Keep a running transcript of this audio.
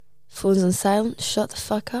Phones on silent, shut the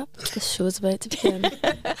fuck up. This show's about to begin.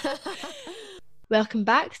 Welcome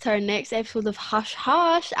back to our next episode of Hush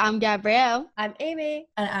Hush. I'm Gabrielle. I'm Amy.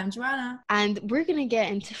 And I'm Joanna. And we're going to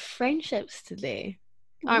get into friendships today.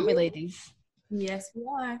 Aren't we, ladies? Yes, we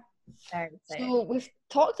are. Very excited. So we've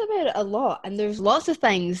talked about it a lot, and there's lots of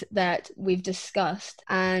things that we've discussed.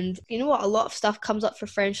 And you know what? A lot of stuff comes up for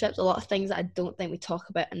friendships, a lot of things that I don't think we talk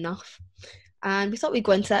about enough. And we thought we'd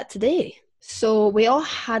go into that today. So we all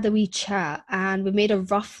had a wee chat and we made a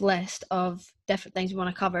rough list of different things we want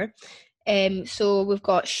to cover. So we've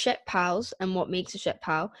got shit pals and what makes a shit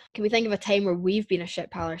pal. Can we think of a time where we've been a shit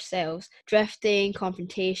pal ourselves? Drifting,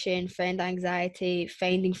 confrontation, friend anxiety,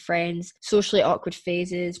 finding friends, socially awkward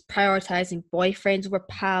phases, prioritising boyfriends over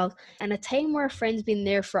pals, and a time where a friend's been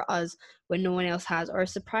there for us when no one else has or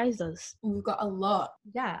surprised us. We've got a lot.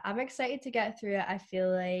 Yeah, I'm excited to get through it. I feel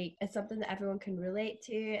like it's something that everyone can relate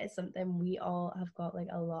to. It's something we all have got like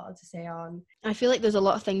a lot to say on. I feel like there's a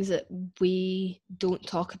lot of things that we don't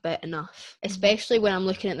talk about enough, especially when I'm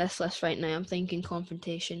looking at this list right now. I'm thinking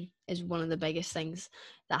confrontation is one of the biggest things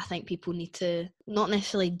that I think people need to not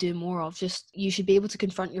necessarily do more of. Just, you should be able to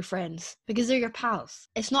confront your friends because they're your pals.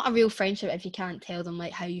 It's not a real friendship if you can't tell them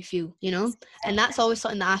like how you feel, you know? And that's always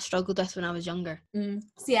something that I struggled with when I was younger. So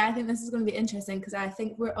yeah, I think this is going to be interesting because I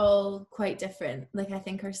think we're all quite different. Like I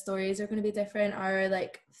think our stories are going to be different. Our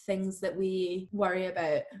like things that we worry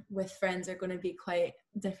about with friends are going to be quite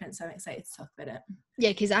different. So I'm excited to talk about it.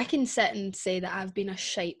 Yeah, because I can sit and say that I've been a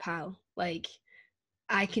shite pal. Like,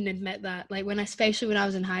 I can admit that, like especially when I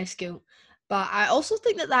was in high school. But I also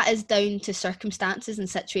think that is down to circumstances and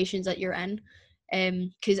situations that you're in.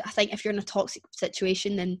 Because I think if you're in a toxic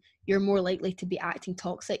situation, then you're more likely to be acting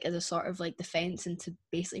toxic as a sort of like defense and to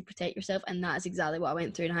basically protect yourself. And that is exactly what I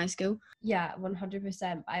went through in high school. Yeah,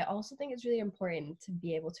 100%. I also think it's really important to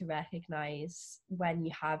be able to recognize when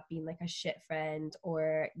you have been like a shit friend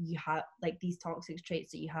or you have like these toxic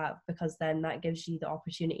traits that you have, because then that gives you the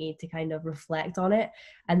opportunity to kind of reflect on it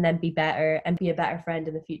and then be better and be a better friend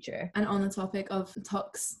in the future. And on the topic of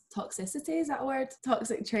toxicity, is that a word?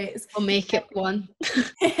 Toxic traits. I'll make it one.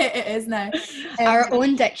 It is now. Our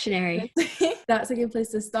own dictionary. That's a good place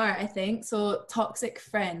to start, I think. So toxic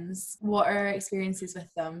friends, what are our experiences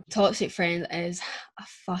with them? Toxic friends is a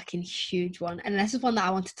fucking huge one, and this is one that I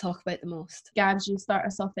want to talk about the most. Gabs, you start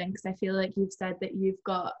us off in, because I feel like you've said that you've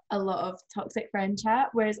got a lot of toxic friend chat,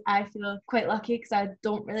 whereas I feel quite lucky because I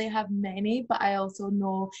don't really have many, but I also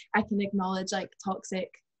know I can acknowledge like toxic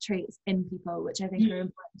traits in people, which I think are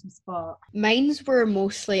important to spot. Mine's were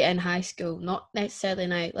mostly in high school, not necessarily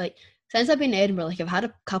now. Like, since I've been in Edinburgh, like I've had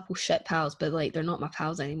a couple shit pals, but like they're not my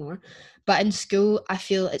pals anymore. But in school, I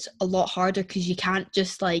feel it's a lot harder because you can't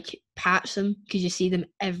just like patch them because you see them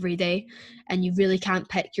every day, and you really can't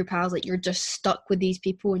pick your pals. Like, you're just stuck with these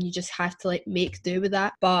people and you just have to like make do with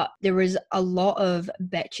that. But there was a lot of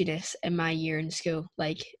bitchiness in my year in school.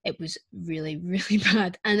 Like, it was really, really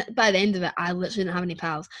bad. And by the end of it, I literally didn't have any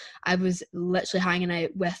pals. I was literally hanging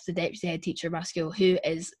out with the deputy head teacher of my school,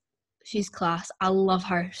 she's class. I love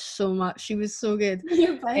her so much. She was so good.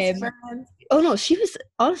 Your best friend. Oh no, she was,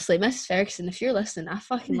 honestly, Mrs. Ferguson, if you're listening, I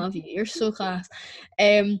fucking love you. You're so class.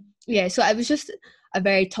 Yeah, so it was just a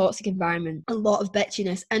very toxic environment, a lot of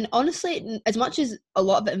bitchiness. And honestly, as much as a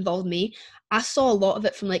lot of it involved me, I saw a lot of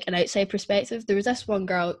it from like an outside perspective. There was this one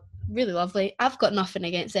girl, really lovely. I've got nothing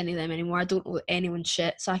against any of them anymore. I don't owe anyone's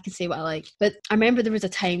shit, so I can say what I like. But I remember there was a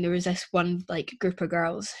time, there was this one like group of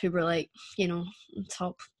girls who were like, you know,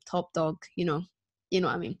 top dog, you know what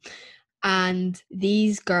I mean. And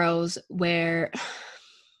these girls were,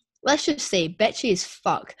 let's just say, bitchy as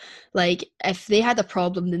fuck. Like, if they had a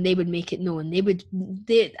problem, then they would make it known.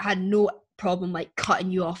 They had no problem like cutting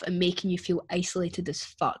you off and making you feel isolated as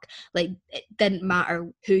fuck. Like, it didn't matter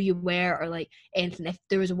who you were or like anything. If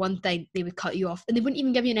there was one thing, they would cut you off and they wouldn't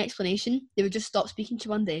even give you an explanation. They would just stop speaking to you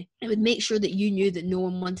one day. It would make sure that you knew that no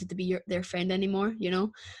one wanted to be their friend anymore, you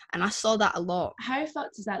know. And I saw that a lot. How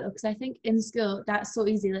fucked is that though? Because I think in school that's so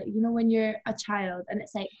easy. Like, you know, when you're a child and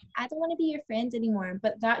it's like, I don't want to be your friend anymore,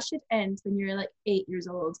 but that should end when you're like 8 years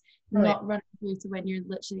old, right? Not running through to when you're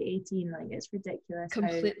literally 18. Like, it's ridiculous.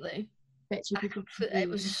 Completely. People it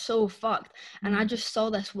was so fucked. And I just saw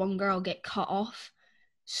this one girl get cut off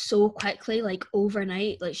so quickly, like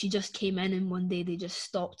overnight. Like, she just came in and one day they just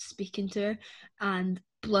stopped speaking to her, and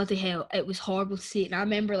bloody hell, it was horrible to see. And I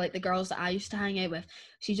remember like the girls that I used to hang out with,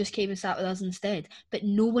 she just came and sat with us instead, but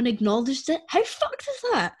no one acknowledged it. How fucked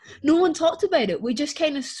is that? No one talked about it. We just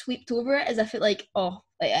kind of swept over it as if it like, oh,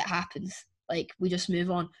 like it happens, like we just move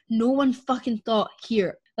on. No one fucking thought,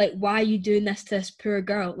 here, Like, why are you doing this to this poor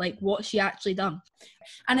girl? Like, what's she actually done?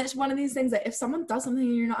 And it's one of these things that if someone does something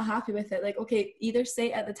and you're not happy with it, like, okay, either say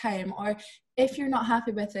it at the time, or if you're not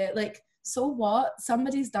happy with it, like, so what?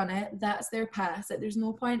 Somebody's done it. That's their past. Like, there's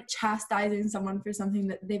no point chastising someone for something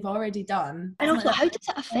that they've already done. And also, how does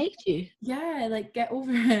it affect you? Yeah, like, get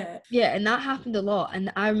over it. Yeah, and that happened a lot.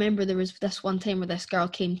 And I remember there was this one time where this girl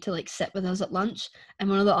came to like sit with us at lunch, and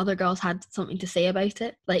one of the other girls had something to say about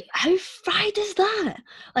it. Like, how fried is that?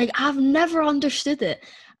 Like, I've never understood it.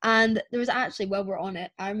 And there was actually, while we're on it,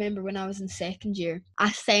 I remember when I was in second year, I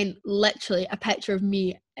sent literally a picture of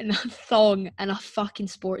me in a thong and a fucking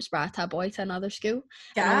sports bra to a boy to another school.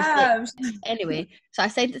 And I was like, anyway, so I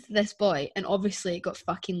sent it to this boy, and obviously it got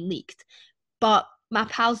fucking leaked. But my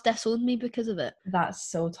pals disowned me because of it. That's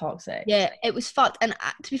so toxic. Yeah, it was fucked. And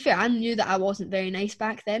to be fair, I knew that I wasn't very nice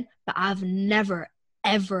back then, but I've never,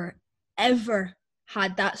 ever, ever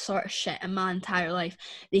had that sort of shit in my entire life.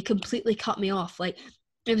 They completely cut me off. Like,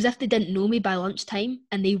 it was as if they didn't know me by lunchtime,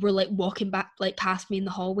 and they were like walking back, like past me in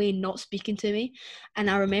the hallway and not speaking to me.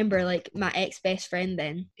 And I remember like my ex-best friend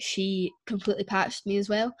then, she completely patched me as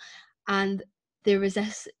well. And there was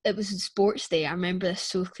this, it was sports day. I remember this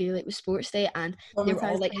so clearly. It was sports day, and they were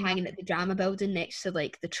all like hanging at the drama building next to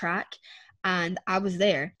like the track. And I was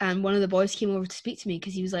there, and one of the boys came over to speak to me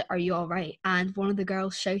because he was like, "Are you all right?" And one of the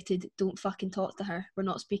girls shouted, "Don't fucking talk to her. We're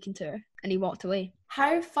not speaking to her." And he walked away.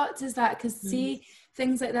 How fucked is that? Because see,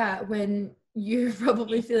 things like that, when you're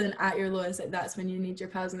probably feeling at your lowest, like that's when you need your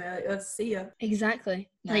pals, and they're like, "Let's see you." Exactly.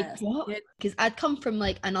 Yeah, like, what? Because I'd come from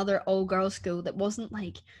like another all-girls school that wasn't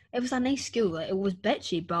like, it was a nice school, like it was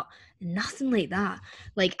bitchy, but nothing like that.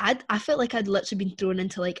 Like, I felt like I'd literally been thrown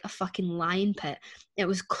into like a fucking lion pit. It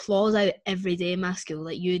was claws out every day in my school.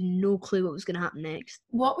 Like, you had no clue what was going to happen next.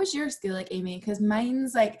 What was your school like, Amy? Because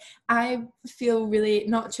mine's like, I feel really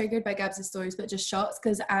not triggered by Gabs' stories, but just shocked,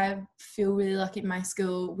 because I feel really lucky in my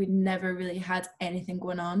school. We never really had anything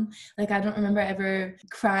going on. Like, I don't remember ever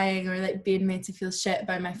crying or like being made to feel shit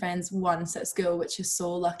by my friends once at school, which is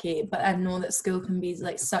so lucky. But I know that school can be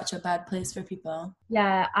like such a bad place for people.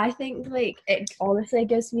 Yeah, I think like it honestly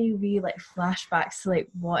gives me really like flashbacks to like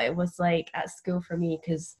what it was like at school for me,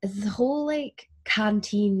 because it's the whole like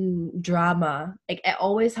canteen drama. Like, it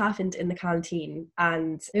always happened in the canteen,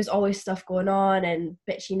 and there's always stuff going on and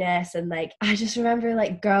bitchiness, and like I just remember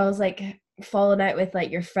like girls like falling out with like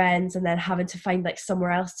your friends and then having to find like somewhere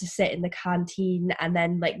else to sit in the canteen, and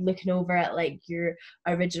then like looking over at like your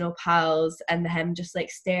original pals and them just like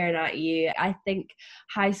staring at you. I think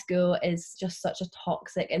high school is just such a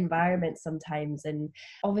toxic environment sometimes, and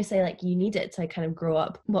obviously like you need it to kind of grow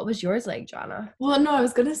up. What was yours like, Joanna? Well, no, I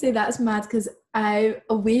was gonna say that's mad, because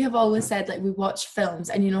we have always said like we watch films,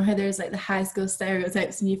 and you know how there's like the high school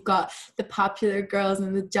stereotypes, and you've got the popular girls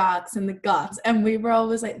and the jocks and the goths, and we were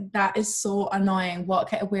always like, that is so annoying.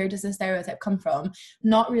 Where does the stereotype come from?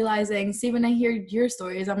 Not realizing, see, when I hear your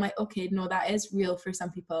stories, I'm like, okay, no, that is real for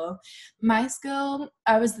some people. My school,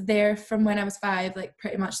 I was there from when I was 5, like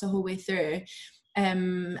pretty much the whole way through.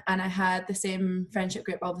 And I had the same friendship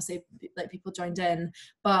group. Obviously, like, people joined in,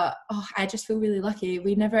 but I just feel really lucky.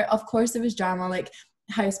 We never, of course there was drama, like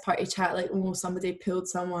house party chat, like, oh, somebody pulled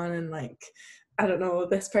someone, and like, I don't know,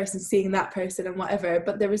 this person seeing that person and whatever,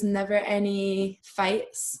 but there was never any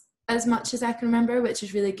fights as much as I can remember, which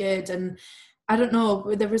is really good. And I don't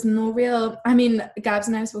know, there was no real, I mean, Gabs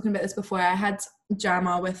and I have spoken about this before. I had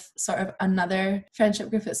drama with sort of another friendship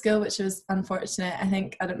group at school, which was unfortunate. I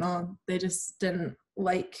think, I don't know, they just didn't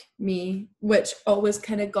like me, which always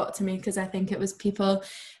kind of got to me, because I think it was people,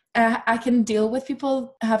 I can deal with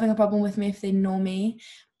people having a problem with me if they know me,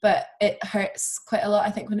 but it hurts quite a lot,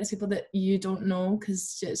 I think, when it's people that you don't know,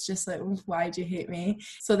 because it's just like, why do you hate me?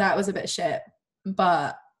 So that was a bit shit.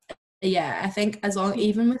 But yeah, I think as long,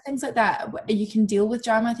 even with things like that, you can deal with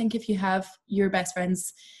drama. I think if you have your best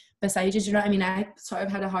friends beside you, do you know what I mean? I sort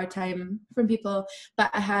of had a hard time from people,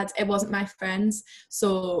 but it wasn't my friends.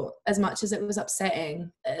 So as much as it was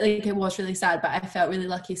upsetting, like, it was really sad, but I felt really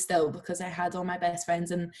lucky still, because I had all my best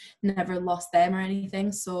friends and never lost them or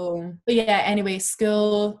anything. So, but yeah, anyway,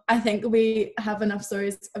 school, I think we have enough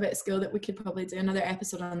stories about school that we could probably do another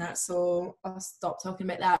episode on that. So I'll stop talking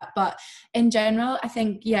about that. But in general, I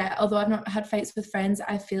think, yeah, although I've not had fights with friends,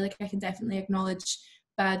 I feel like I can definitely acknowledge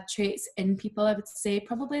bad traits in people. I would say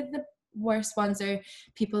probably the worst ones are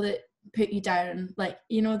people that put you down. Like,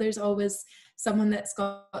 you know, there's always someone that's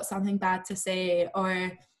got something bad to say,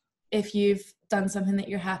 or if you've done something that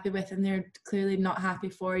you're happy with and they're clearly not happy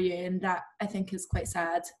for you, and that, I think, is quite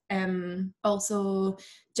sad. Also,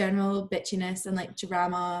 general bitchiness and like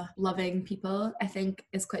drama loving people, I think,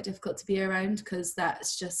 is quite difficult to be around, because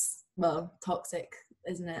that's just, well, toxic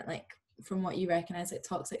isn't it? Like, from what you recognize like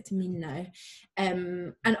toxic to mean now.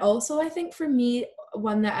 And also I think for me,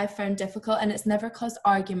 one that I've found difficult, and it's never caused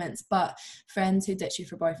arguments, but friends who ditch you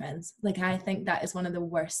for boyfriends. Like, I think that is one of the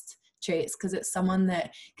worst traits, because it's someone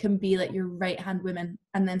that can be like your right hand woman,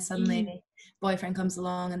 and then suddenly boyfriend comes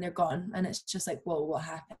along and they're gone, and it's just like, whoa, what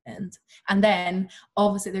happened? And then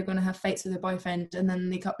obviously they're going to have fights with their boyfriend, and then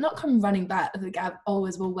they not come running back. Like, I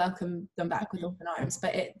always will welcome them back with open arms,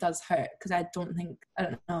 but it does hurt, because I don't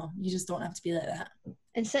know, you just don't have to be like that.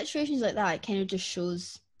 In situations like that, it kind of just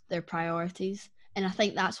shows their priorities, and I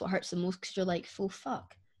think that's what hurts the most, because you're like, oh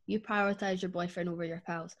fuck, you prioritize your boyfriend over your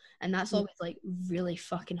pals, and that's always like really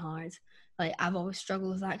fucking hard. Like, I've always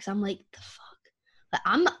struggled with that, because I'm like, the fuck,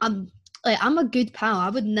 like I'm a good pal. I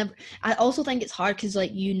would never. I also think it's hard because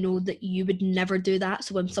like, you know that you would never do that,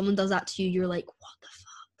 so when someone does that to you, you're like, what the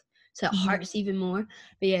fuck? So it hurts even more.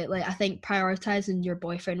 But yeah, like, I think prioritizing your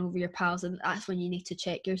boyfriend over your pals, and that's when you need to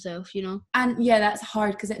check yourself, you know. And yeah, that's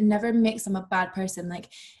hard, because it never makes them a bad person. Like,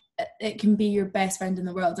 it can be your best friend in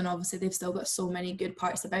the world, and obviously they've still got so many good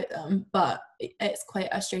parts about them, but it's quite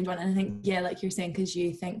a strange one. And I think, yeah, like you're saying, because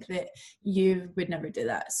you think that you would never do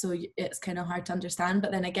that, so it's kind of hard to understand.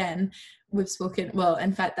 But then again, we've spoken, well,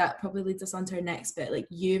 in fact, that probably leads us on to our next bit. Like,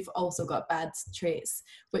 you've also got bad traits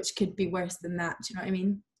which could be worse than that. Do you know what I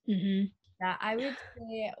mean? Mm-hmm. Yeah, I would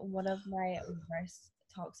say one of my worst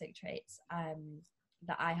toxic traits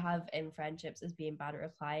that I have in friendships is being bad at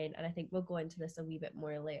replying. And I think we'll go into this a wee bit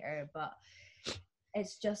more later, but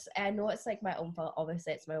it's just, I know it's like my own fault.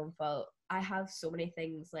 Obviously it's my own fault. I have so many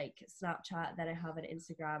things like Snapchat, then I have an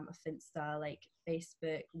Instagram, a Finsta, like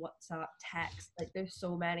Facebook, WhatsApp, text, like there's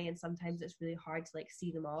so many, and sometimes it's really hard to like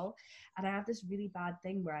see them all. And I have this really bad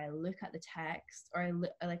thing where I look at the text, or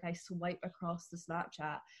I swipe across the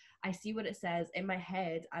Snapchat, I see what it says in my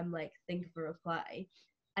head, I'm like, think of a reply,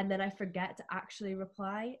 and then I forget to actually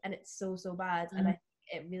reply, and it's so bad. And I think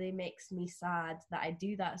it really makes me sad that I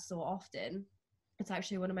do that so often. It's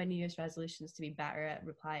actually one of my New Year's resolutions to be better at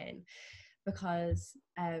replying, because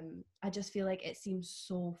I just feel like it seems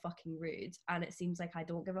so fucking rude, and it seems like I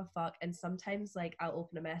don't give a fuck. And sometimes like I'll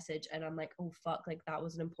open a message and I'm like, oh fuck, like that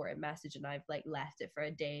was an important message, and I've like left it for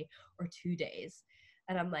a day or 2 days,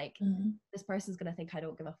 and I'm like, this person's gonna think I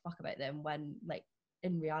don't give a fuck about them, when like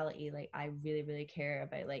in reality, like I really care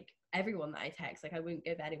about like everyone that I text. Like, I wouldn't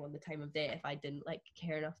give anyone the time of day if I didn't like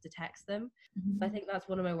care enough to text them. So I think that's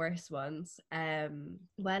one of my worst ones.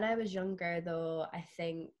 When I was younger though, I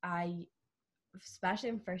think especially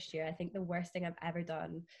in first year, I think the worst thing I've ever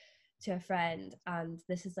done to a friend, and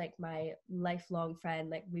this is like my lifelong friend,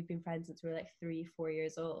 like we've been friends since we were like 3-4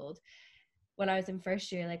 years old. When I was in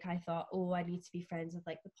first year, like I thought, oh, I need to be friends with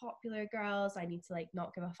like the popular girls, I need to like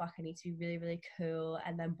not give a fuck, I need to be really cool,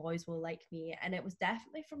 and then boys will like me. And it was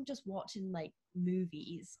definitely from just watching like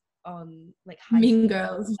movies on like Mean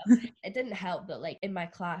Girls. It didn't help that like in my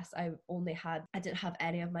class I didn't have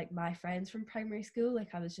any of like my friends from primary school.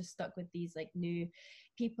 Like, I was just stuck with these like new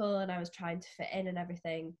people, and I was trying to fit in and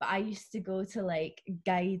everything. But I used to go to like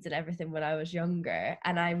guides and everything when I was younger,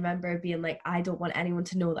 and I remember being like, I don't want anyone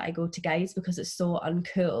to know that I go to guides because it's so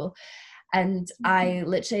uncool. And I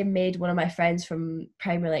literally made one of my friends from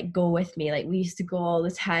primary like go with me. Like, we used to go all the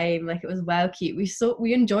time. Like, it was well cute.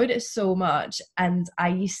 We enjoyed it so much. And I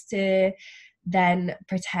used to then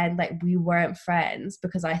pretend like we weren't friends,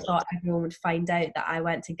 because I thought everyone would find out that I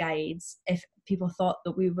went to guides if people thought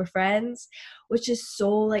that we were friends, which is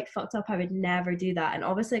so like fucked up. I would never do that. And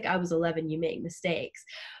obviously, like, I was 11, you make mistakes,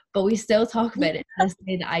 but we still talk about it to this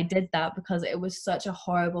day that I did that, because it was such a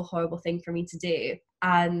horrible thing for me to do.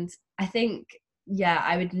 And I think, yeah,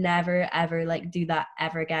 I would never ever like do that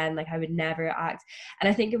ever again. Like, I would never act. And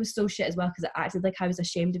I think it was so shit as well, because it acted like I was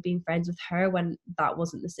ashamed of being friends with her, when that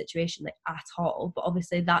wasn't the situation like at all. But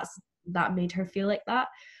obviously that made her feel like that.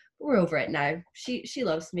 But we're over it now. She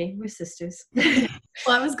loves me. We're sisters. Well,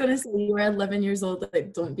 I was gonna say, you were 11 years old,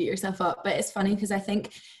 like, don't beat yourself up. But it's funny, because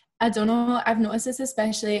I don't know, I've noticed this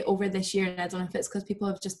especially over this year, and I don't know if it's because people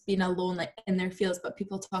have just been alone like in their fields, but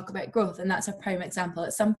people talk about growth, and that's a prime example.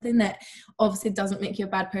 It's something that obviously doesn't make you a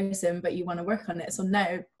bad person, but you want to work on it. So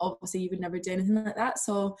now obviously you would never do anything like that.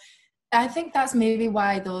 So I think that's maybe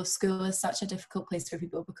why though school is such a difficult place for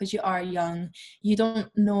people, because you are young, you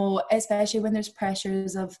don't know, especially when there's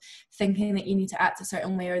pressures of thinking that you need to act a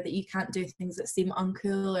certain way, or that you can't do things that seem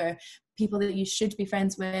uncool, or people that you should be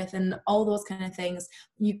friends with, and all those kind of things.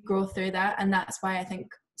 You grow through that, and that's why I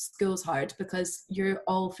think school's hard, because you're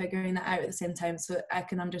all figuring that out at the same time. So I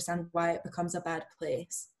can understand why it becomes a bad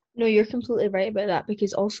place. No, you're completely right about that,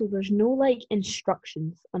 because also there's no like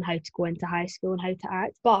instructions on how to go into high school and how to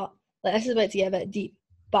act. But like, this is about to get a bit deep.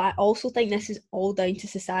 But I also think this is all down to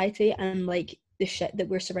society and like the shit that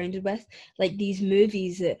we're surrounded with, like these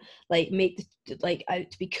movies that like make like out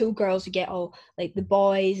to be cool girls who get all like the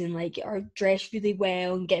boys and like are dressed really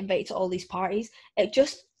well and get invited to all these parties. It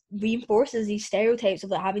just reinforces these stereotypes of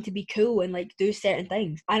like having to be cool and like do certain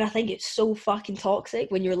things, and I think it's so fucking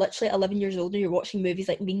toxic when you're literally 11 years old and you're watching movies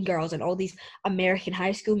like Mean Girls and all these American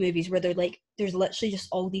high school movies where they're like there's literally just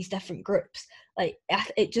all these different groups. Like I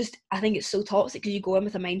think it's so toxic because you go in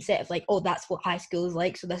with a mindset of like, oh, that's what high school is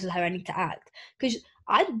like, so this is how I need to act. Because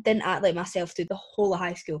I didn't act like myself through the whole of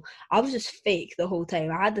high school. I was just fake the whole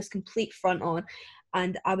time. I had this complete front on,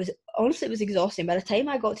 and I was honestly, it was exhausting. By the time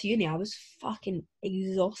I got to uni, I was fucking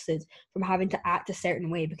exhausted from having to act a certain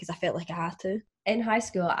way because I felt like I had to. In high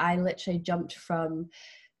school, I literally jumped from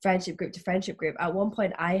friendship group to friendship group. At one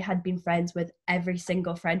point, I had been friends with every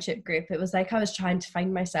single friendship group. It was like I was trying to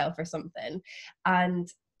find myself or something.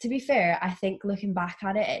 And to be fair, I think looking back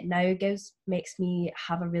at it, it now makes me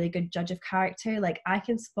have a really good judge of character. Like I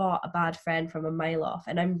can spot a bad friend from a mile off,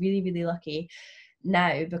 and I'm really, really lucky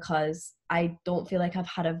now because I don't feel like I've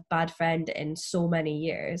had a bad friend in so many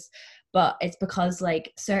years. But it's because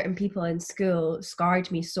like certain people in school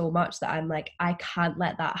scarred me so much that I'm like, I can't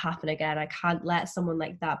let that happen again. I can't let someone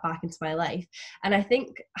like that back into my life. And I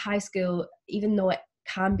think high school, even though it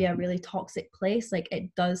can be a really toxic place, like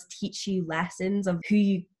it does teach you lessons of who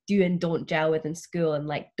you do and don't gel with in school, and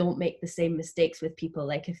like don't make the same mistakes with people.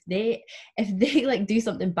 Like if they like do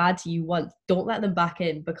something bad to you once, don't let them back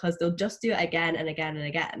in because they'll just do it again and again and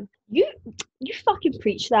again. You fucking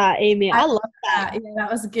preach that, Amy. I love that. Yeah,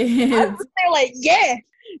 that was I good. was there like, yeah.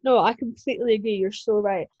 No, I completely agree. You're so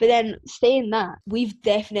right. But then saying that, we've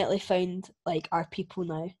definitely found like our people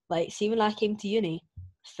now. Like, see, when I came to uni,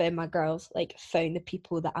 found my girls, like found the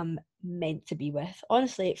people that I'm meant to be with.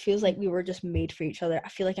 Honestly, it feels like we were just made for each other. I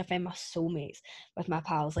feel like I found my soulmates with my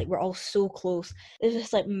pals. Like we're all so close. There's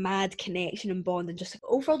this like mad connection and bond and just like,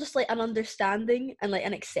 overall just like an understanding and like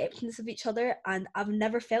an acceptance of each other. And I've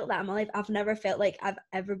never felt that in my life. I've never felt like I've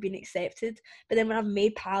ever been accepted. But then when I've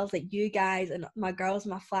made pals like you guys and my girls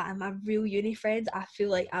in my flat and my real uni friends, I feel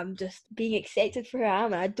like I'm just being accepted for who I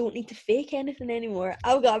am and I don't need to fake anything anymore.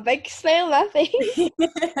 I've got a big smile on my face.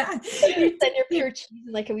 Then you're pure cheese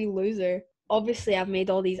and like a wee loser. Obviously, I've made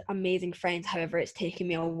all these amazing friends. However, it's taken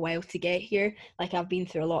me a while to get here. Like I've been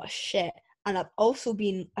through a lot of shit, and I've also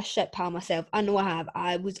been a shit pal myself. I know I have.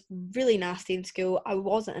 I was really nasty in school. I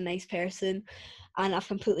wasn't a nice person, and I've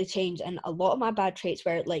completely changed. And a lot of my bad traits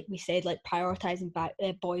were, like we said, like prioritizing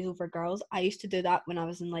boys over girls. I used to do that when I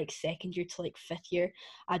was in like second year to like fifth year.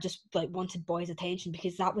 I just like wanted boys' attention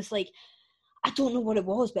because that was like, I don't know what it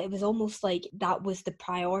was, but it was almost like that was the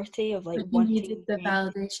priority of like You wanting needed the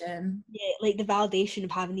validation. yeah, like the validation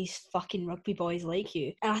of having these fucking rugby boys like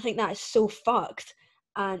you. And I think that is so fucked.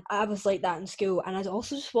 And I was like that in school, and I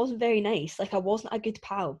also just wasn't very nice. Like I wasn't a good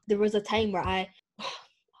pal. There was a time where I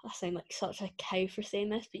sound like such a cow for saying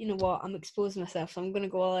this, but you know what? I'm exposing myself, so I'm gonna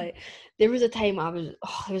go all out. There was a time there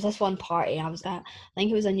was this one party I was at. I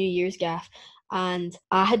think it was a New Year's gaff, and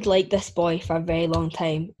I had liked this boy for a very long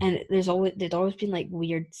time, and there'd always been like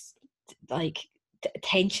weird, like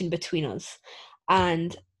tension between us,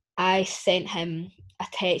 and I sent him a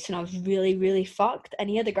text when I was really, really fucked, and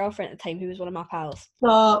he had a girlfriend at the time who was one of my pals.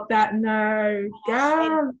 Stop that, no.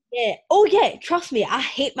 Girl. Yeah. Oh yeah, trust me, I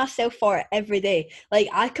hate myself for it every day. Like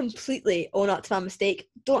I completely own up to my mistake.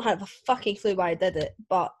 Don't have a fucking clue why I did it,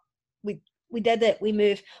 but we did it, we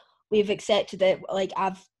moved, we've accepted it. Like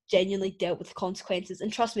I've genuinely dealt with the consequences,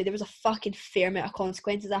 and trust me, there was a fucking fair amount of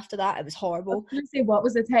consequences after that. It was horrible. I was gonna say, what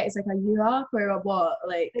was the text? Like, are you up or a what?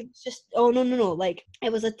 Like, it was just, oh no, like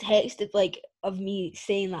it was a text of me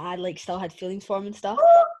saying that I like still had feelings for him and stuff.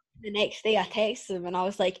 The next day I texted him and I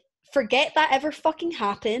was like, forget that ever fucking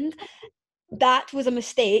happened. That was a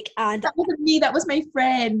mistake, and that wasn't me, that was my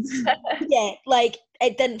friend. yeah, like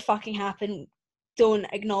it didn't fucking happen. Don't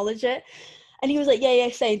acknowledge it. And he was like, yeah,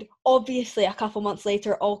 signed. Obviously, a couple months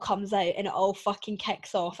later, it all comes out and it all fucking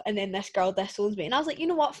kicks off. And then this girl disowns me. And I was like, you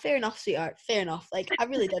know what? Fair enough, sweetheart. Fair enough. Like, I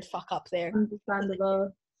really did fuck up there.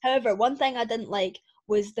 Understandable. However, one thing I didn't like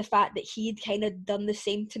was the fact that he'd kind of done the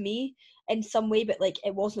same to me in some way, but like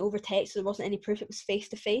it wasn't over text, so there wasn't any proof. It was face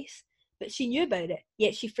to face. But she knew about it,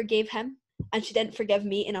 yet she forgave him. And she didn't forgive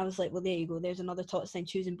me. And I was like, well, there you go. There's another toxic thing,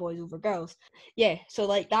 choosing boys over girls. Yeah, so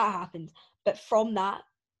like that happened. But from that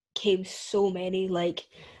came so many like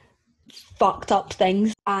fucked up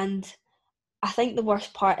things. And I think the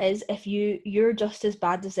worst part is if you're just as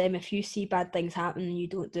bad as them, if you see bad things happen and you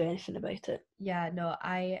don't do anything about it. Yeah, no,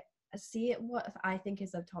 I see what I think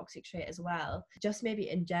is a toxic trait as well, just maybe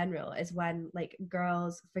in general, is when like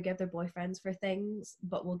girls forgive their boyfriends for things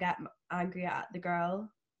but will get angry at the girl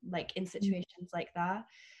like in situations like that,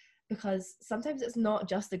 because sometimes it's not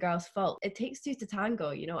just the girl's fault. It takes two to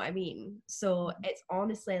tango, you know what I mean? So it's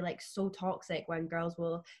honestly like so toxic when girls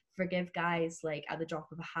will forgive guys like at the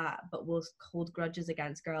drop of a hat, but will hold grudges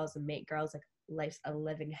against girls and make girls like life's a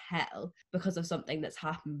living hell because of something that's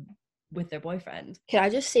happened with their boyfriend. Can I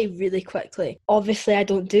just say really quickly, obviously I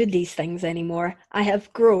don't do these things anymore. I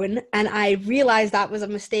have grown and I realised that was a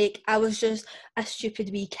mistake. I was just a stupid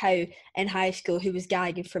wee cow in high school who was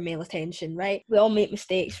gagging for male attention, right? We all make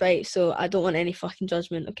mistakes, right? So I don't want any fucking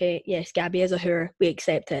judgment, okay? Yes, Gabby is a whore. We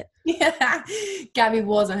accept it. Yeah, Gabby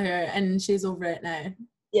was a her and she's over it now.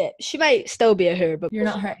 Yeah, she might still be a whore, but you're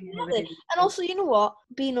not hurting anybody. And also, you know what?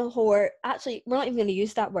 Being a whore, actually, we're not even going to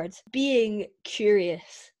use that word. Being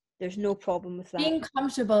curious. There's no problem with that. Being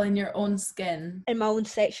comfortable in your own skin. In my own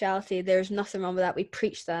sexuality, there's nothing wrong with that. We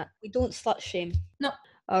preach that. We don't slut shame. No.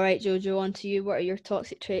 All right, Jojo, on to you. What are your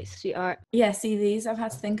toxic traits, sweetheart? Yeah, see, these I've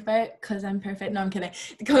had to think about because I'm perfect. No, I'm kidding.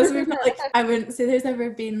 Because we've not, like, I wouldn't say there's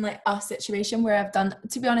ever been like a situation where I've done,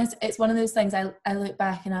 to be honest, it's one of those things I look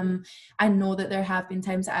back and I know that there have been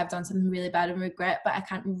times that I've done something really bad and regret, but I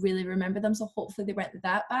can't really remember them. So hopefully they weren't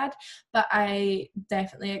that bad. But I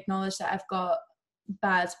definitely acknowledge that I've got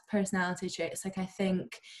bad personality traits. Like I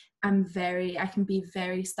think I can be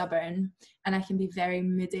very stubborn and I can be very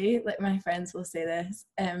moody. Like my friends will say this.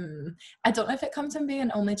 I don't know if it comes from being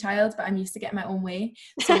an only child, but I'm used to getting my own way.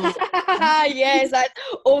 So yes, that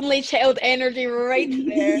only child energy right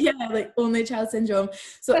there. Yeah, like only child syndrome.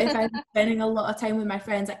 So if I'm spending a lot of time with my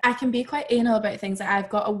friends, like I can be quite anal about things. Like I've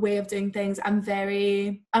got a way of doing things. I'm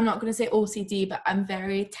not going to say OCD, but I'm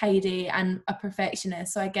very tidy and a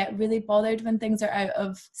perfectionist. So I get really bothered when things are out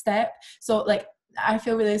of step. So like I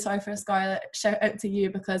feel really sorry for Scarlett. Shout out to you,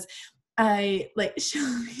 because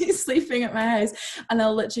she'll be sleeping at my house and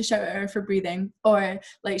I'll literally shout at her for breathing, or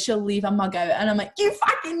like she'll leave a mug out and I'm like, you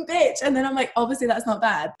fucking bitch, and then I'm like, obviously that's not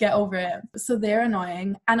bad, get over it. So they're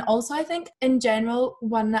annoying. And also I think in general,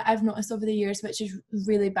 one that I've noticed over the years, which is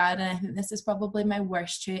really bad, and I think this is probably my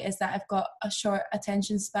worst trait, is that I've got a short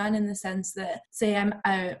attention span, in the sense that say I'm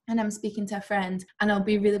out and I'm speaking to a friend and I'll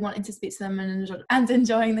be really wanting to speak to them and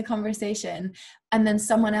enjoying the conversation, and then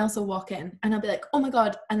someone else will walk in and I'll be like, oh my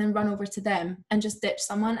God, and then run over to them and just ditch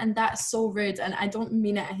someone. And that's so rude. And I don't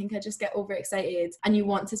mean it. I think I just get overexcited and you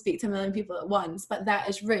want to speak to a million people at once, but that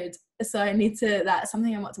is rude. So that's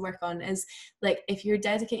something I want to work on, is like, if you're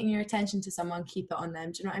dedicating your attention to someone, keep it on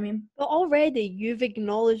them. Do you know what I mean? But already you've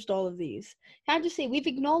acknowledged all of these. Can I just say, we've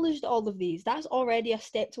acknowledged all of these. That's already a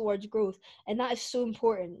step towards growth. And that is so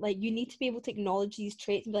important. Like, you need to be able to acknowledge these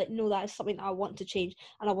traits and be like, no, that is something that I want to change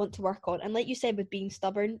and I want to work on. And like you said, with being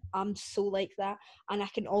stubborn, I'm so like that. And I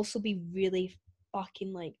can also be really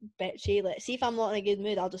fucking like bitchy. Like, see if I'm not in a good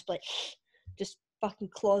mood, I'll just be like, just fucking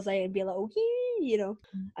claws out and be like, okay, you know,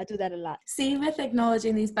 I do that a lot. See, with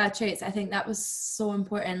acknowledging these bad traits, I think that was so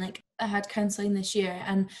important. Like, I had counselling this year,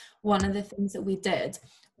 and one of the things that we did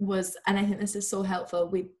was, and I think this is so helpful,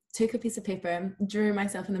 we took a piece of paper, drew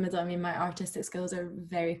myself in the middle. I mean, my artistic skills are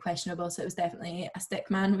very questionable, so it was definitely a stick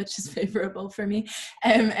man, which is favourable for me.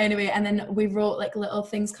 Anyway, and then we wrote like little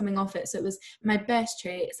things coming off it. So it was my best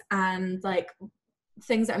traits and like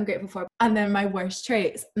things that I'm grateful for, and then my worst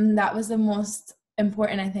traits. And that was the most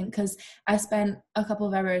important, I think, because I spent a couple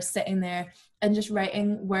of hours sitting there and just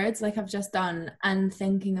writing words like I've just done and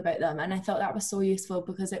thinking about them. And I thought that was so useful,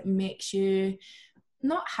 because it makes you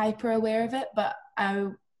not hyper aware of it, but I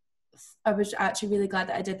was actually really glad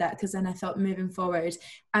that I did that, because then I thought, moving forward,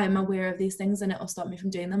 I'm aware of these things and it'll stop me from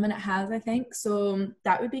doing them, and it has, I think. So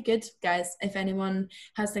that would be good, guys. If anyone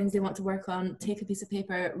has things they want to work on, take a piece of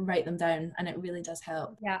paper, write them down, and it really does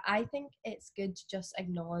help. Yeah, I think it's good just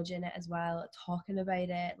acknowledging it as well, talking about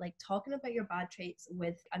it, like talking about your bad traits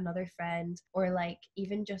with another friend, or like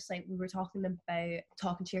even just like we were talking about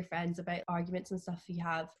talking to your friends about arguments and stuff you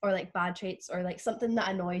have, or like bad traits, or like something that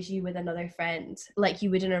annoys you with another friend, like you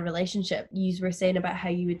would in a relationship. You were saying about how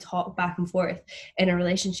you would talk back and forth in a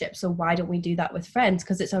relationship, so why don't we do that with friends?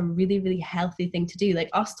 Because it's a really, really healthy thing to do. Like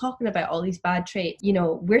us talking about all these bad traits, you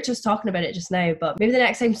know, we're just talking about it just now, but maybe the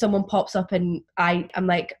next time someone pops up and I'm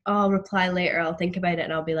like, oh, I'll reply later, I'll think about it,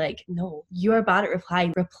 and I'll be like, no, you're bad at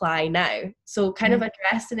replying, reply now. So kind of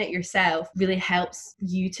addressing it yourself really helps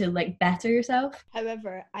you to like better yourself.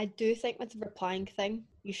 However, I do think with the replying thing,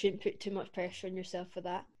 you shouldn't put too much pressure on yourself for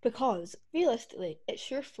that, because realistically,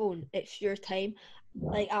 it's your phone, it's your time.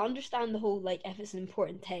 Like, I understand the whole, like, if it's an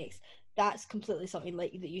important text, that's completely something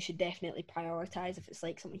like that you should definitely prioritize if it's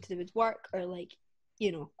like something to do with work, or like,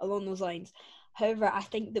 you know, along those lines. However, I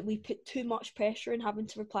think that we put too much pressure in having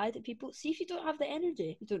to reply to people. See, if you don't have the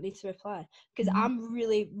energy, you don't need to reply. Because I'm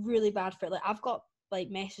really, really bad for it. Like, I've got like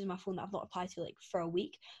messages on my phone that I've not replied to like for a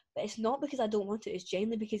week, but it's not because I don't want to. It's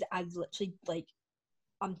genuinely because I've literally like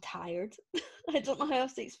I'm tired. I don't know how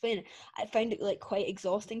else to explain it. I find it like quite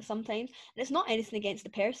exhausting sometimes, and it's not anything against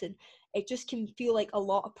the person. It just can feel like a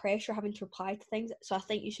lot of pressure having to reply to things. So I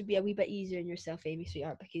think you should be a wee bit easier on yourself, Amy,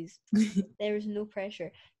 sweetheart, because there is no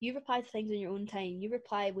pressure. You reply to things in your own time. You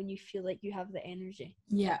reply when you feel like you have the energy.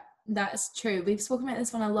 Yeah, that's true. We've spoken about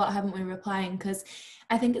this one a lot, haven't we, replying, because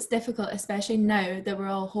I think it's difficult, especially now that we're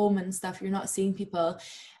all home and stuff, you're not seeing people.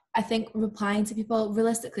 I think replying to people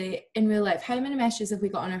realistically in real life, how many messages have we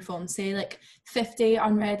got on our phone? Say like 50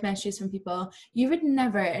 unread messages from people. You would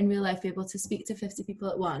never in real life be able to speak to 50 people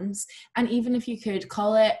at once. And even if you could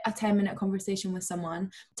call it a 10-minute conversation with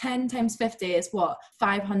someone, 10 times 50 is what?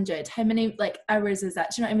 500. How many like hours is that?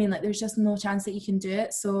 Do you know what I mean? Like there's just no chance that you can do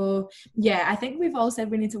it. So yeah, I think we've all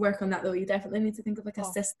said we need to work on that though. You definitely need to think of like a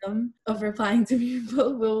system of replying to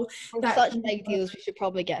people. For such big deals, we should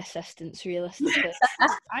probably get assistance realistically.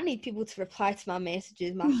 I need people to reply to my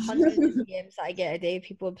messages, my hundreds of DMs that I get a day,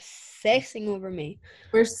 people obsessing over me.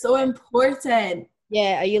 We're so important.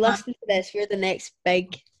 Yeah, are you listening to this? We're the next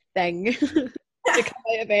big thing to come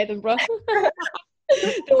out of Edinburgh.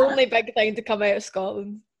 The only big thing to come out of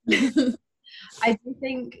Scotland. I do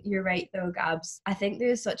think you're right though, Gabs. I think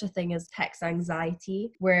there's such a thing as text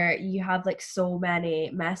anxiety where you have like so many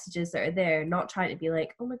messages that are there, not trying to be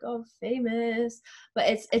like, oh my god, famous. But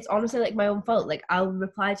it's honestly like my own fault. Like I'll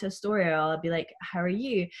reply to a story or I'll be like, how are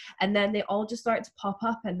you? And then they all just start to pop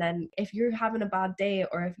up. And then if you're having a bad day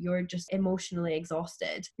or if you're just emotionally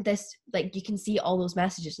exhausted, this like you can see all those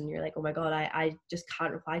messages and you're like, oh my god, I just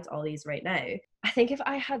can't reply to all these right now. I think if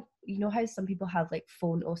I had, you know how some people have like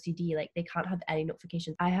phone OCD, like they can't have any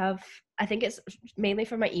notifications. I think it's mainly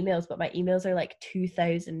for my emails, but my emails are like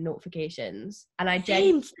 2,000 notifications. And I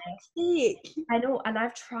know, and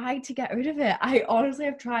I've tried to get rid of it. I honestly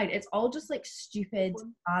have tried. It's all just like stupid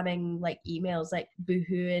spamming like emails, like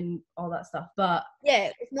boohoo and all that stuff. But yeah,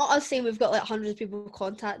 it's not us saying we've got like hundreds of people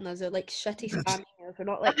contacting us. They're like shitty spam emails. We're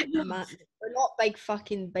not like we're not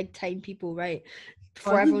big time people, right?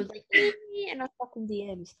 Before everyone's like in our fucking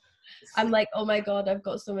DMs. I'm like, oh my god, I've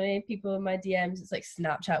got so many people in my DMs. It's like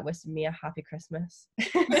Snapchat wishing me a happy Christmas.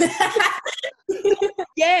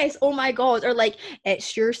 Yes, oh my god. Or like,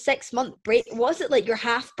 it's your 6-month break. Was it like your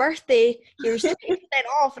half birthday? Here's 20%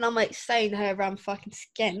 off. And I'm like, sign, however, I'm fucking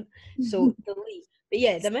skint. So delete. But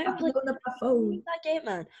yeah, the amount of like I get,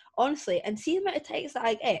 man. Honestly, and see the amount of texts that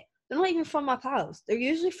I get. They're not even from my pals. They're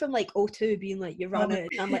usually from like O2 being like, you run out.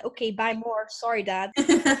 And I'm like, okay, buy more. Sorry, Dad.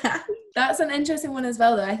 That's an interesting one as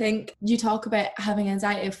well though. I think you talk about having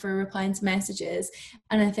anxiety for replying to messages,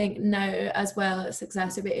 and I think now as well it's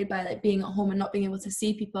exacerbated by like being at home and not being able to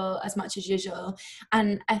see people as much as usual.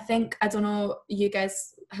 And I think, I don't know, you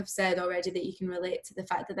guys have said already that you can relate to the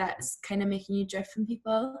fact that that's kind of making you drift from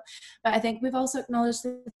people, but I think we've also acknowledged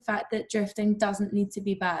the fact that drifting doesn't need to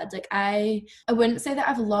be bad. Like I wouldn't say that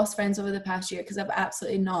I've lost friends over the past year, because I've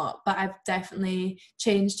absolutely not, but I've definitely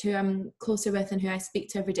changed who I'm closer with and who I speak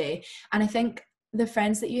to every day. And I think the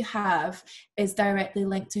friends that you have is directly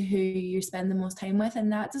linked to who you spend the most time with,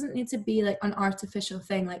 and that doesn't need to be like an artificial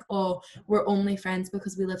thing like, oh, we're only friends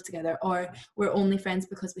because we live together, or we're only friends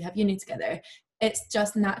because we have uni together. It's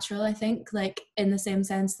just natural, I think, like in the same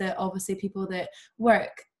sense that obviously people that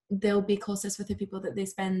work, they'll be closest with the people that they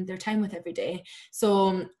spend their time with every day.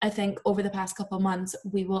 So I think over the past couple of months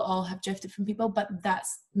we will all have drifted from people, but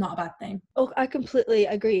that's not a bad thing. Oh, I completely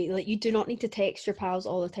agree. Like, you do not need to text your pals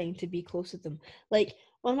all the time to be close with them. Like,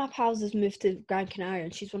 one of my pals has moved to Gran Canaria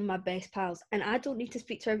and she's one of my best pals, and I don't need to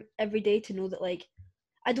speak to her every day to know that, like,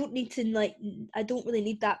 I don't really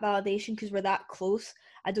need that validation because we're that close.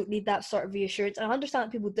 I don't need that sort of reassurance. And I understand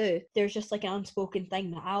that people do. There's just like an unspoken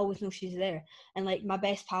thing that I always know she's there. And like my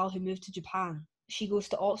best pal who moved to Japan, she goes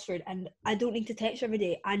to Oxford, and I don't need to text her every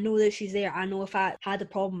day. I know that she's there. I know if I had a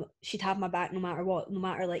problem, she'd have my back no matter what, no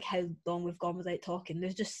matter like how long we've gone without talking.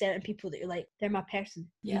 There's just certain people that you're like, they're my person.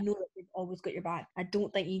 Yeah. You know that they've always got your back. I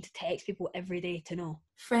don't think you need to text people every day to know.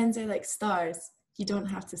 Friends are like stars. You don't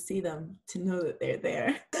have to see them to know that they're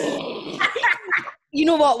there. You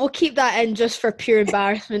know what? We'll keep that in just for pure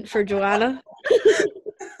embarrassment for Joanna.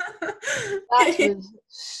 That was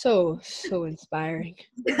so inspiring.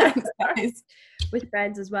 Thanks, guys. With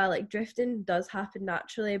friends as well, like drifting does happen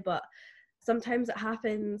naturally, but sometimes it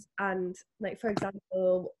happens. And like, for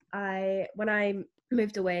example, when I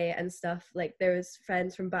moved away and stuff, like there was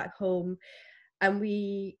friends from back home, and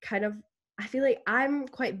we kind of, I feel like I'm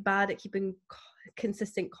quite bad at keeping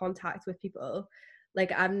consistent contact with people.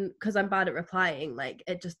 Like because I'm bad at replying, like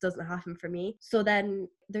it just doesn't happen for me. So then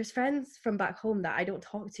there's friends from back home that I don't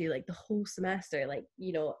talk to like the whole semester. Like,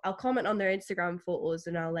 you know, I'll comment on their Instagram photos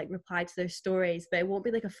and I'll like reply to their stories, but it won't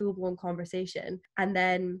be like a full-blown conversation. And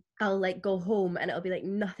then I'll like go home and it'll be like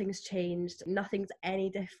nothing's changed, nothing's any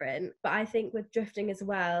different. But I think with drifting as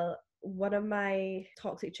well, one of my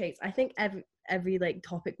toxic traits, I think every like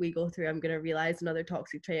topic we go through, I'm gonna realize another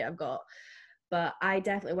toxic trait I've got. But I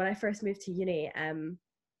definitely, when I first moved to uni,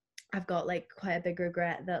 I've got like quite a big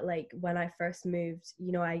regret that like when I first moved,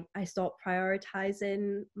 you know, I stopped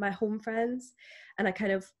prioritizing my home friends, and I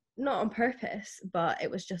kind of, not on purpose, but it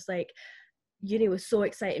was just like uni was so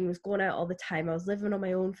exciting, was going out all the time. I was living on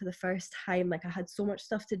my own for the first time. Like I had so much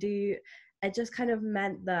stuff to do. It just kind of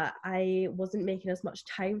meant that I wasn't making as much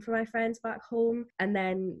time for my friends back home. And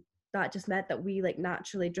then that just meant that we like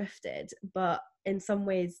naturally drifted. But in some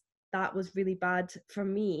ways, that was really bad for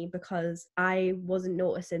me because I wasn't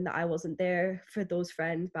noticing that I wasn't there for those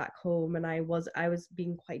friends back home, and I was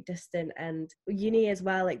being quite distant. And uni as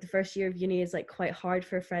well, like the first year of uni is like quite hard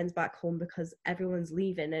for friends back home because everyone's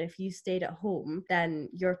leaving, and if you stayed at home then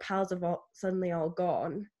your pals have suddenly all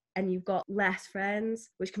gone and you've got less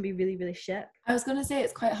friends, which can be really, really shit. I was going to say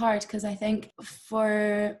it's quite hard because I think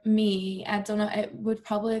for me, I don't know, it would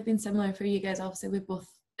probably have been similar for you guys. Obviously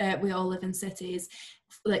we all live in cities.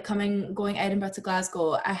 Like going Edinburgh to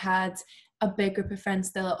Glasgow, I had a big group of friends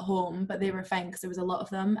still at home, but they were fine because there was a lot of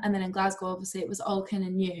them. And then in Glasgow, obviously it was all kind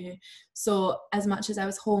of new, so as much as I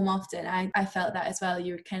was home often, I felt that as well.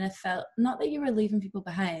 You kind of felt, not that you were leaving people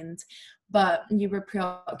behind, but you were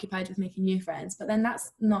preoccupied with making new friends. But then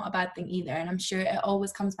that's not a bad thing either, and I'm sure it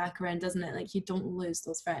always comes back around, doesn't it? Like you don't lose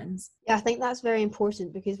those friends. Yeah, I think that's very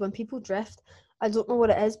important because when people drift, I don't know what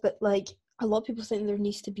it is, but like a lot of people think there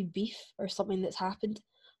needs to be beef or something that's happened.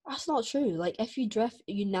 That's not true. Like if you drift,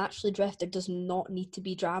 you naturally drift. There does not need to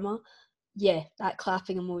be drama. Yeah, that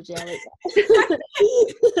clapping emoji, I like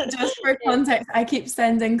that. Just for context, I keep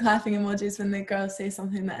sending clapping emojis when the girls say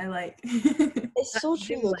something that I like. It's so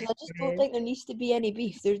true though, because I just don't think there needs to be any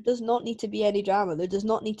beef. There does not need to be any drama. There does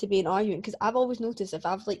not need to be an argument. Because I've always noticed if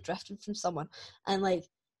I've like drifted from someone and like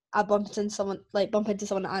I bump into someone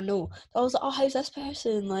that I know, I was like, oh, how's this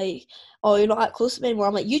person? Like, oh, you're not that close to me anymore.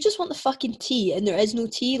 I'm like, you just want the fucking tea, and there is no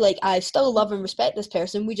tea. Like, I still love and respect this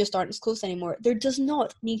person. We just aren't as close anymore. There does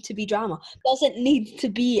not need to be drama. Doesn't need to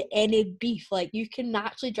be any beef. Like, you can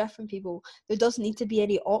naturally drift from people. There doesn't need to be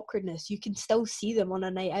any awkwardness. You can still see them on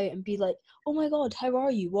a night out and be like, oh my god, how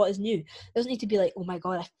are you? What is new? It doesn't need to be like, oh my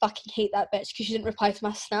god, I fucking hate that bitch because she didn't reply to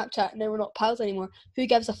my Snapchat and now we're not pals anymore. Who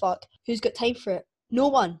gives a fuck? Who's got time for it? No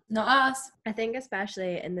one. Not us. I think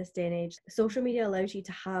especially in this day and age, social media allows you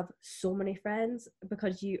to have so many friends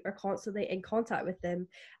because you are constantly in contact with them.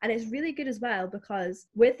 And it's really good as well because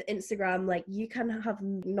with Instagram, like you can have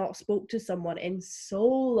not spoke to someone in so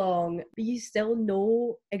long, but you still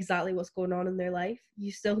know exactly what's going on in their life.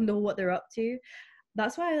 You still know what they're up to.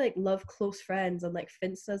 That's why I like love close friends and like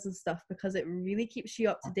Finstas and stuff, because it really keeps you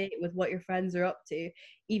up to date with what your friends are up to,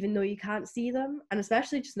 even though you can't see them. And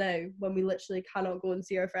especially just now when we literally cannot go and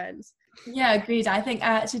see our friends. Yeah, agreed. I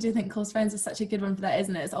actually do think close friends is such a good one for that,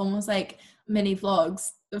 isn't it? It's almost like mini vlogs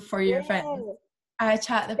for your friends. I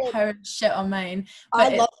chat the power of shit on mine.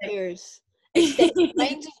 I love yours.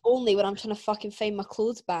 Mine's only when I'm trying to fucking find my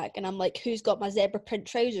clothes back and I'm like, who's got my zebra print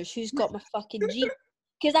trousers? Who's got my fucking jeans?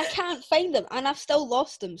 Because I can't find them and I've still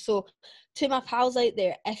lost them. So to my pals out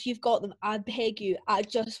there, if you've got them, I beg you, I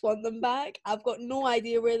just want them back. I've got no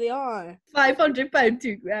idea where they are. £500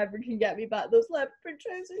 to whoever can get me back those leopard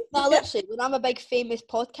trousers. No, literally, when I'm a big famous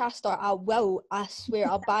podcaster, I swear,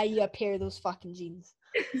 I'll buy you a pair of those fucking jeans.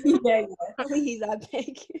 Yeah. Please, I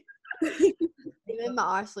beg you. Even my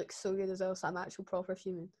arse looks so good as well, so I'm actual proper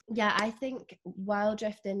human. Yeah, I think while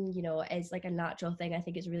drifting, you know, is like a natural thing, I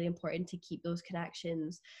think it's really important to keep those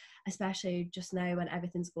connections, especially just now when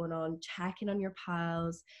everything's going on, checking on your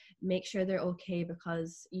pals, make sure they're okay,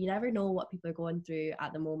 because you never know what people are going through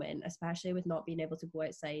at the moment, especially with not being able to go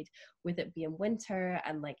outside, with it being winter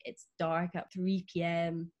and like it's dark at 3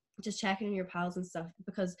 p.m. Just checking on your pals and stuff,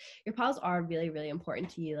 because your pals are really, really important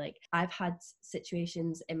to you. Like I've had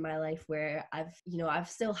situations in my life where I've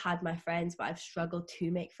still had my friends, but I've struggled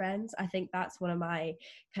to make friends. I think that's one of my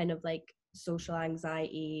kind of like social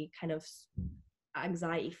anxiety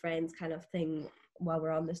friends kind of thing while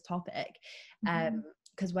we're on this topic.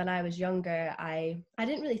 Because when I was younger, I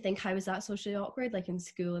didn't really think I was that socially awkward, like in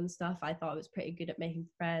school and stuff. I thought I was pretty good at making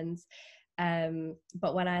friends.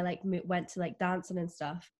 But when I like went to like dancing and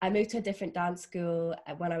stuff, I moved to a different dance school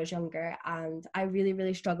when I was younger, and I really,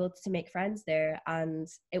 really struggled to make friends there. And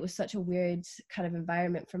it was such a weird kind of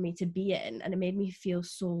environment for me to be in, and it made me feel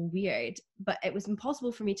so weird. But it was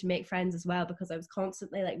impossible for me to make friends as well, because I was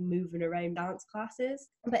constantly like moving around dance classes.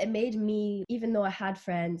 But it made me, even though I had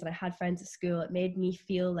friends and I had friends at school, it made me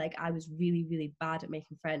feel like I was really, really bad at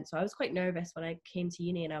making friends. So I was quite nervous when I came to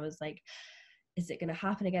uni, and I was like, is it going to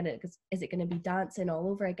happen again? Is it going to be dancing all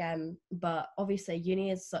over again? But obviously uni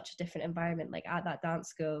is such a different environment. Like at that dance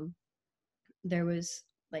school, there was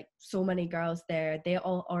like so many girls there. They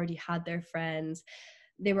all already had their friends.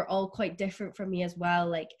 They were all quite different from me as well.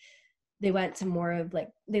 Like they went to more of like,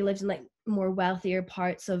 they lived in like more wealthier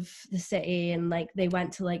parts of the city, and like they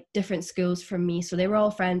went to like different schools from me, so they were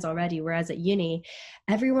all friends already. Whereas at uni,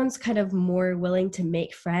 everyone's kind of more willing to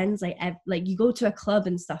make friends. Like you go to a club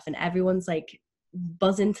and stuff, and everyone's like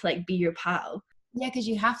buzzing to like be your pal. Yeah, because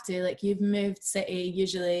you have to, like, you've moved city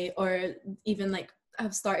usually, or even like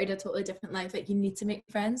have started a totally different life, like you need to make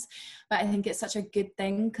friends. But I think it's such a good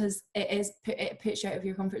thing, because it puts you out of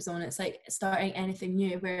your comfort zone. It's like starting anything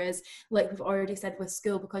new, whereas like we've already said with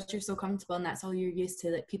school, because you're so comfortable and that's all you're used to,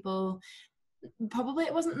 like people probably,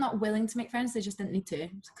 it wasn't not willing to make friends, they just didn't need to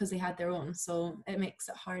because they had their own, so it makes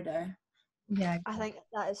it harder. Yeah, I think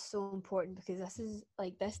that is so important, because this is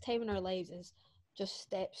like, this time in our lives is just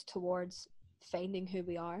steps towards finding who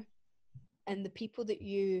we are. And the people that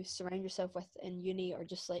you surround yourself with in uni, or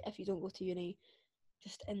just like if you don't go to uni,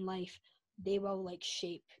 just in life, they will like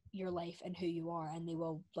shape your life and who you are. And they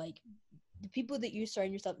will, like, the people that you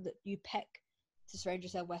surround yourself, that you pick to surround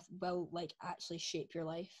yourself with, will like actually shape your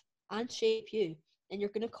life and shape you. And you're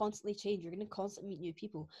going to constantly change, you're going to constantly meet new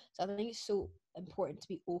people. So I think it's so important to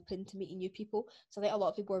be open to meeting new people. So I think a lot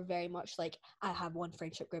of people are very much like, I have one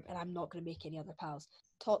friendship group and I'm not going to make any other pals.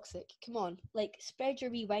 Toxic. Come on, like, spread your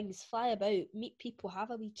wee wings, fly about, meet people,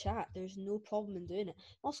 have a wee chat. There's no problem in doing it.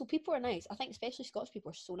 Also, people are nice. I think especially Scottish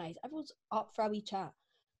people are so nice. Everyone's up for a wee chat.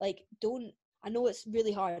 Like, don't, I know it's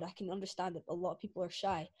really hard, I can understand it, but a lot of people are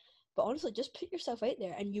shy. But honestly, just put yourself out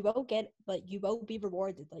there and you will get, like, you will be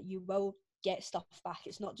rewarded. Like, you will get stuff back.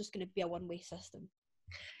 It's not just going to be a one-way system.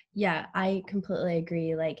 Yeah, I completely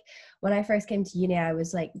agree. Like when I first came to uni, I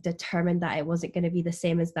was like determined that it wasn't going to be the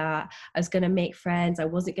same as that. I was going to make friends. I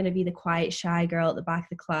wasn't going to be the quiet, shy girl at the back of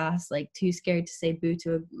the class, like too scared to say boo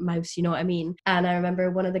to a mouse, you know what I mean? And I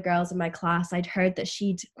remember one of the girls in my class, I'd heard that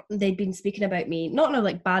they'd been speaking about me, not in a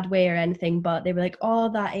like bad way or anything, but they were like,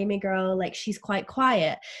 oh, that Amy girl, like she's quite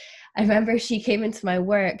quiet. I remember she came into my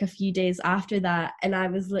work a few days after that, and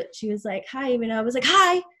she was like, hi, Amy, and I was like,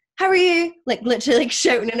 hi, how are you? Like literally like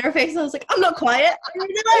shouting in her face. I was like, I'm not quiet. I'm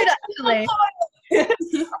really loud actually.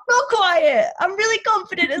 I'm not quiet. I'm really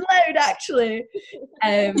confident and loud actually.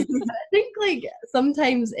 I think like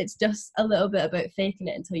sometimes it's just a little bit about faking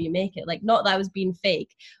it until you make it. Like not that I was being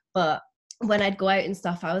fake, but when I'd go out and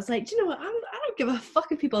stuff, I was like, do you know what? I don't give a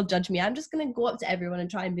fuck if people judge me. I'm just gonna go up to everyone and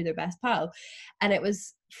try and be their best pal. And it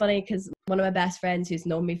was funny because one of my best friends who's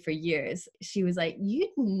known me for years, she was like, you'd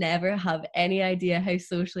never have any idea how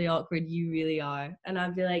socially awkward you really are. And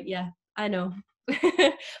I'd be like, yeah, I know.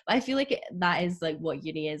 But I feel like that is like what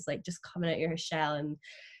uni is, like just coming out your shell and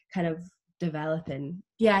kind of developing.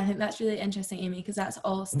 Yeah, I think that's really interesting, Amy, because that's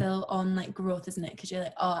all still on like growth, isn't it? Because you're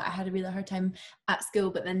like, oh, I had a really hard time at school,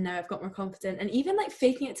 but then now I've got more confident. And even like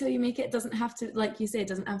faking it till you make it doesn't have to, like you say, it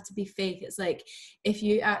doesn't have to be fake. It's like if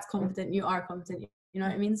you act confident, you are confident. You know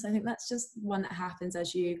what I mean? So I think that's just one that happens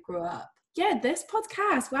as you grow up. Yeah, this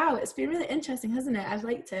podcast, wow, it's been really interesting, hasn't it? I've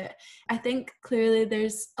liked it. I think clearly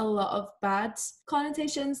there's a lot of bad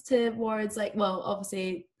connotations towards like, well,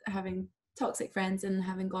 obviously having toxic friends and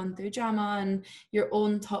having gone through drama and your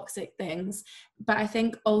own toxic things, but I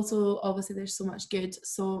think also obviously there's so much good,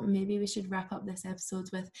 so maybe we should wrap up this episode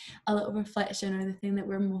with a little reflection or the thing that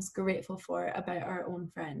we're most grateful for about our own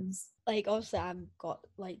friends. Like obviously I've got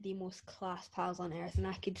like the most class pals on earth and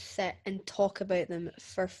I could sit and talk about them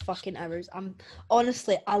for fucking hours.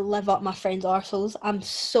 I live up my friends' arseholes. I'm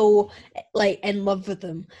so like in love with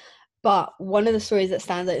them. But one of the stories that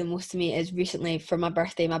stands out the most to me is recently for my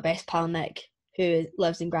birthday, my best pal Nick, who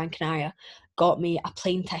lives in Gran Canaria, got me a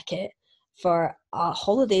plane ticket for a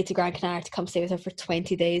holiday to Gran Canaria to come stay with her for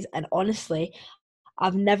 20 days. And honestly,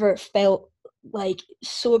 I've never felt like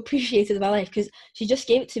so appreciated in my life, because she just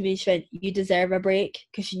gave it to me. She went, you deserve a break,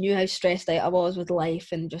 because she knew how stressed out I was with life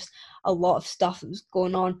and just a lot of stuff that was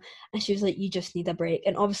going on. And she was like, you just need a break.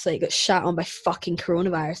 And obviously it got shat on by fucking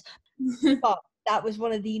coronavirus. But that was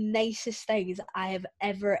one of the nicest things I have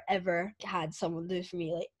ever had someone do for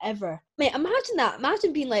me, like, ever. Mate, imagine that.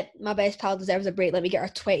 Imagine being like, my best pal deserves a break. Let me get her a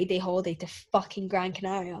 20-day holiday to fucking Gran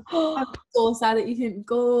Canaria. I'm so sad that you couldn't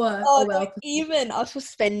go. Oh, well, even I was supposed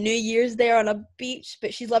to spend New Year's there on a beach,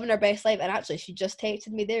 but she's living her best life. And actually, she just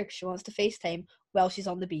texted me there because she wants to FaceTime while she's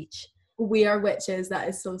on the beach. We are witches. That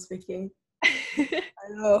is so spooky. I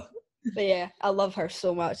know. But yeah, I love her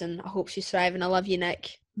so much, and I hope she's thriving. I love you,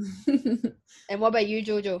 Nick. And what about you,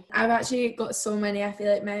 Jojo? I've actually got so many. I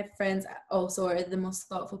feel like my friends also are the most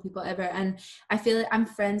thoughtful people ever, and I feel like I'm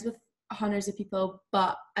friends with hundreds of people,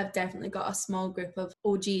 but I've definitely got a small group of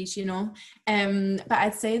OGs, you know. But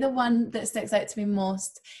I'd say the one that sticks out to me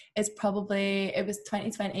most is probably, it was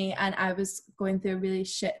 2020, and I was going through a really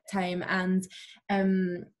shit time, and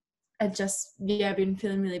I'd just been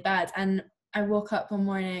feeling really bad, and I woke up one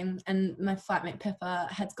morning and my flatmate Pippa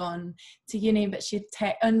had gone to uni, but she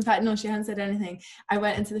hadn't said anything. I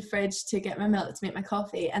went into the fridge to get my milk to make my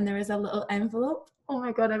coffee, and there was a little envelope. Oh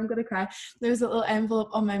my god, I'm gonna cry. There was a little envelope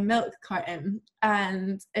on my milk carton,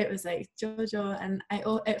 and it was like Jojo, and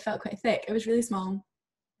it felt quite thick. It was really small.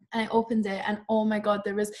 And I opened it, and oh my god,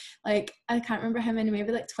 there was like, I can't remember how many,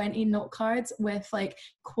 maybe like 20 note cards with like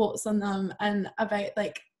quotes on them, and about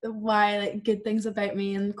like why, like, good things about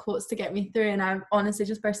me, and quotes to get me through. And I honestly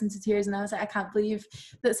just burst into tears, and I was like, I can't believe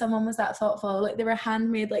that someone was that thoughtful. Like, they were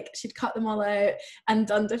handmade, like she'd cut them all out and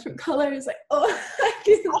done different colors. Like, oh, I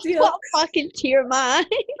couldn't deal. What a fucking tear, man.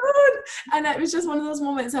 And it was just one of those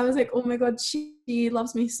moments. I was like, oh my god, she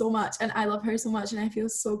loves me so much, and I love her so much, and I feel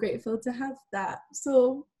so grateful to have that.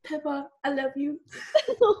 So Pippa, I love you.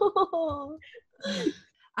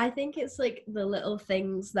 I think it's like the little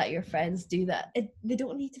things that your friends do that they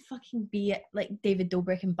don't need to fucking be like David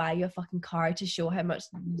Dobrik and buy you a fucking car to show how much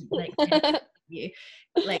like you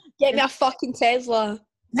like get me a fucking Tesla.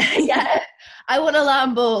 Yeah, I want a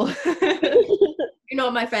Lambo. You're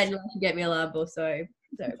not my friend, you have to get me a Lambo. Sorry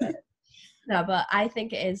about it. No, but I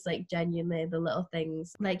think it is like genuinely the little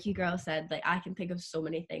things, like you girls said. Like, I can think of so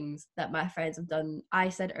many things that my friends have done. I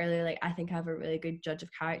said earlier, like, I think I have a really good judge of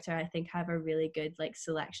character. I think I have a really good like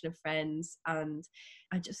selection of friends, and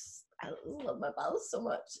I love my pals so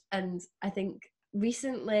much. And I think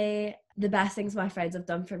recently the best things my friends have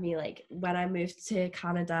done for me, like when I moved to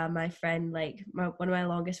Canada, my friend, like one of my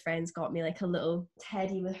longest friends, got me like a little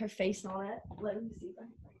teddy with her face on it. Let me see if I can.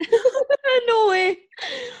 No way.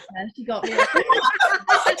 Yeah, she got me. Like,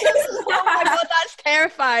 oh my god, that's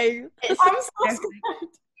terrifying. I'm so scared.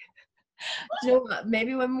 Do you know what?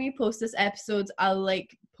 Maybe when we post this episode, I'll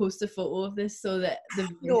like post a photo of this so that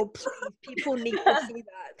no, please, people need to see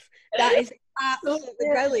that. That is absolutely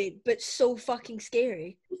brilliant, but so fucking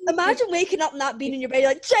scary. Imagine waking up and that being in your bed,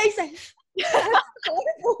 like, Jesus. That's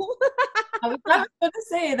horrible. I was going to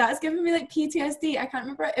say, that's giving me like PTSD. I can't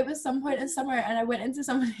remember, it was some point in summer, and I went into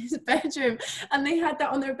somebody's bedroom and they had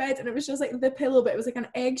that on their bed, and it was just like the pillow, but it was like an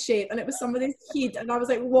egg shape, and it was somebody's heat, and I was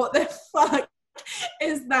like, what the fuck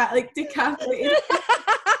is that? Like, decapitated.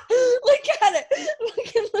 Look at it.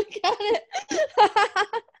 Look at it.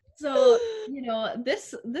 So, you know,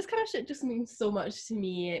 this kind of shit just means so much to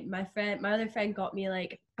me. My other friend got me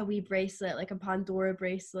like a wee bracelet, like a Pandora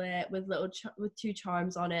bracelet with with 2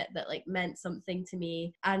 charms on it that like meant something to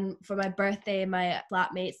me. And for my birthday, my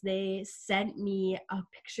flatmates, they sent me a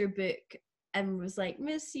picture book and was like,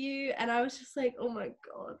 miss you. And I was just like, oh my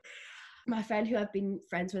god. My friend who I've been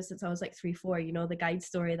friends with since I was like 3-4, you know, the guide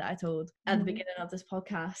story that I told at the beginning of this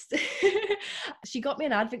podcast, she got me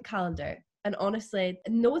an advent calendar. And honestly,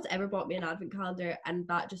 no one's ever bought me an advent calendar, and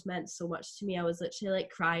that just meant so much to me. I was literally like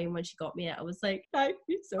crying when she got me it. I was like, thank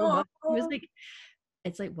you so much. It was like,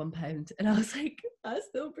 it's like £1, and I was like, I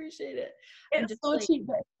still appreciate it. It's just, so like, cheap,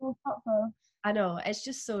 but it's so thoughtful. I know, it's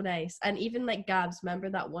just so nice. And even like Gabs, remember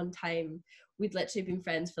that one time we'd literally been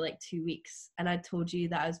friends for like 2 weeks, and I told you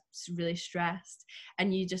that I was really stressed,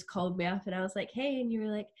 and you just called me up, and I was like, hey, and you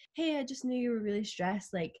were like, hey, I just knew you were really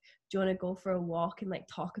stressed, like, do you want to go for a walk and like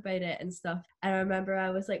talk about it and stuff? And I remember I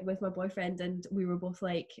was like with my boyfriend, and we were both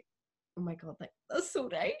like, oh my god, like, that's so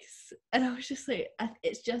nice. And I was just like,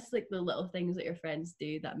 it's just like the little things that your friends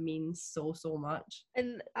do that mean so much.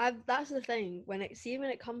 And that's the thing, when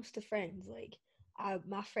it comes to friends, like,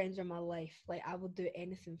 my friends are my life. Like, I will do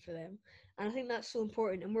anything for them, and I think that's so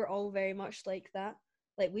important. And we're all very much like that.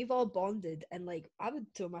 Like, we've all bonded, and like, I would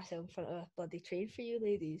throw myself in front of a bloody train for you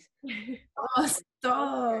ladies. Oh,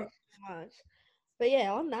 stop. But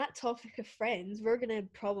yeah, on that topic of friends, we're gonna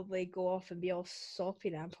probably go off and be all soppy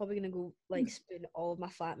now. I'm probably gonna go like spoon all of my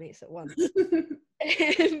flatmates at once.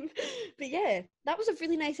 But yeah, that was a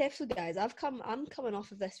really nice episode, guys. I'm coming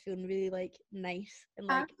off of this feeling really like nice and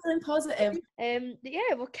like feeling positive. but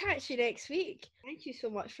yeah, we'll catch you next week. Thank you so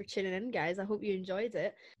much for tuning in, guys. I hope you enjoyed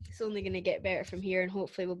it. It's only going to get better from here, and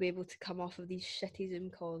hopefully we'll be able to come off of these shitty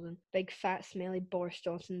Zoom calls and big fat smelly Boris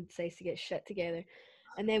Johnson decides to get shit together,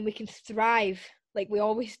 and then we can thrive like we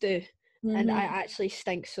always do. And I actually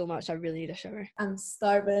stink so much, I really need a shower. I'm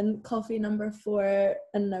starving. Coffee number 4,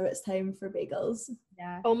 and now it's time for bagels.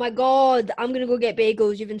 Yeah. Oh my god, I'm gonna go get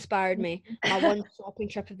bagels. You've inspired me. My one shopping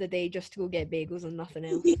trip of the day just to go get bagels and nothing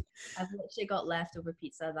else. I've literally got leftover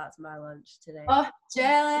pizza. That's my lunch today. Oh,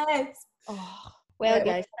 jealous. Oh. Well,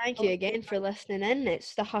 guys, thank you again for listening in.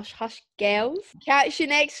 It's the Hush Hush Girls. Catch you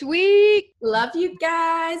next week. Love you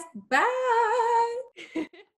guys. Bye.